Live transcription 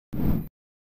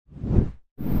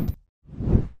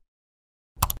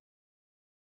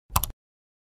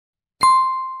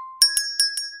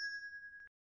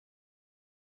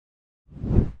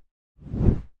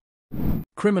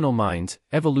Criminal Minds,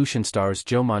 Evolution stars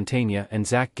Joe Mantegna and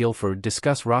Zach Gilford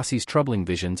discuss Rossi's troubling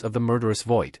visions of the murderous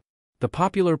Voit. The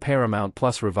popular Paramount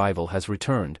Plus revival has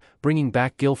returned, bringing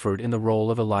back Gilford in the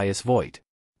role of Elias Voit.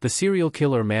 The serial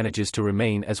killer manages to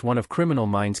remain as one of Criminal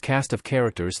Minds' cast of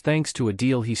characters thanks to a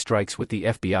deal he strikes with the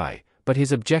FBI, but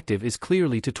his objective is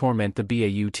clearly to torment the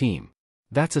BAU team.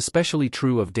 That's especially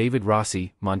true of David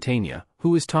Rossi, Mantegna,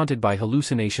 who is taunted by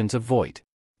hallucinations of Voit.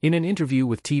 In an interview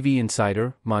with TV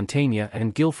Insider, Mantegna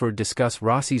and Gilford discuss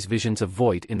Rossi's visions of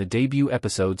Voit in the debut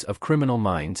episodes of Criminal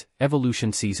Minds,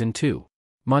 Evolution Season 2.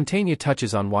 Mantegna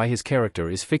touches on why his character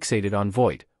is fixated on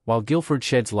Voit, while Gilford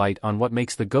sheds light on what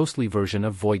makes the ghostly version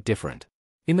of Voit different.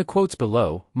 In the quotes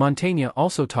below, Mantegna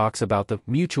also talks about the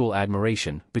mutual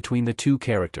admiration between the two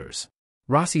characters.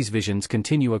 Rossi's visions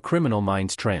continue a Criminal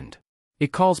Minds trend.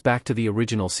 It calls back to the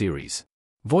original series.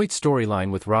 Voigt's storyline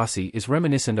with Rossi is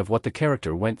reminiscent of what the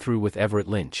character went through with Everett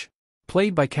Lynch.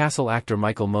 Played by Castle actor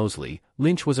Michael Mosley,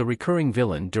 Lynch was a recurring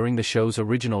villain during the show's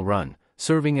original run,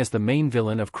 serving as the main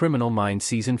villain of Criminal Minds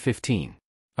Season 15.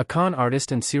 A con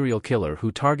artist and serial killer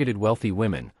who targeted wealthy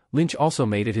women, Lynch also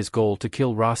made it his goal to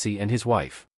kill Rossi and his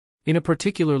wife. In a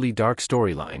particularly dark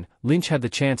storyline, Lynch had the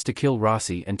chance to kill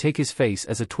Rossi and take his face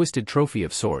as a twisted trophy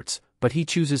of sorts, but he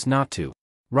chooses not to.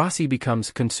 Rossi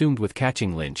becomes consumed with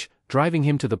catching Lynch, driving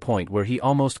him to the point where he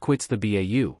almost quits the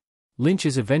BAU. Lynch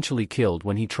is eventually killed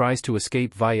when he tries to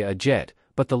escape via a jet,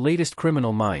 but the latest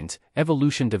Criminal Minds,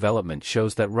 Evolution development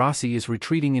shows that Rossi is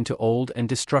retreating into old and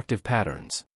destructive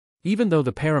patterns. Even though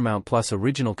the Paramount Plus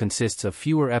original consists of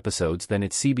fewer episodes than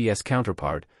its CBS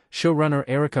counterpart, showrunner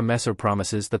Erica Messer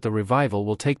promises that the revival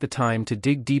will take the time to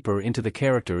dig deeper into the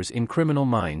characters in Criminal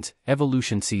Minds,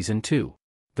 Evolution Season 2.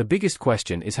 The biggest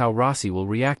question is how Rossi will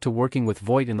react to working with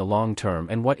Voit in the long term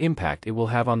and what impact it will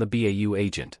have on the BAU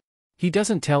agent. He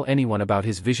doesn't tell anyone about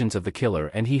his visions of the killer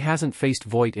and he hasn't faced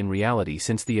Voit in reality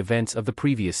since the events of the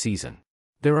previous season.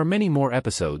 There are many more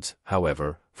episodes,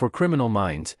 however, for Criminal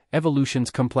Minds,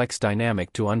 Evolution's complex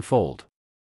dynamic to unfold.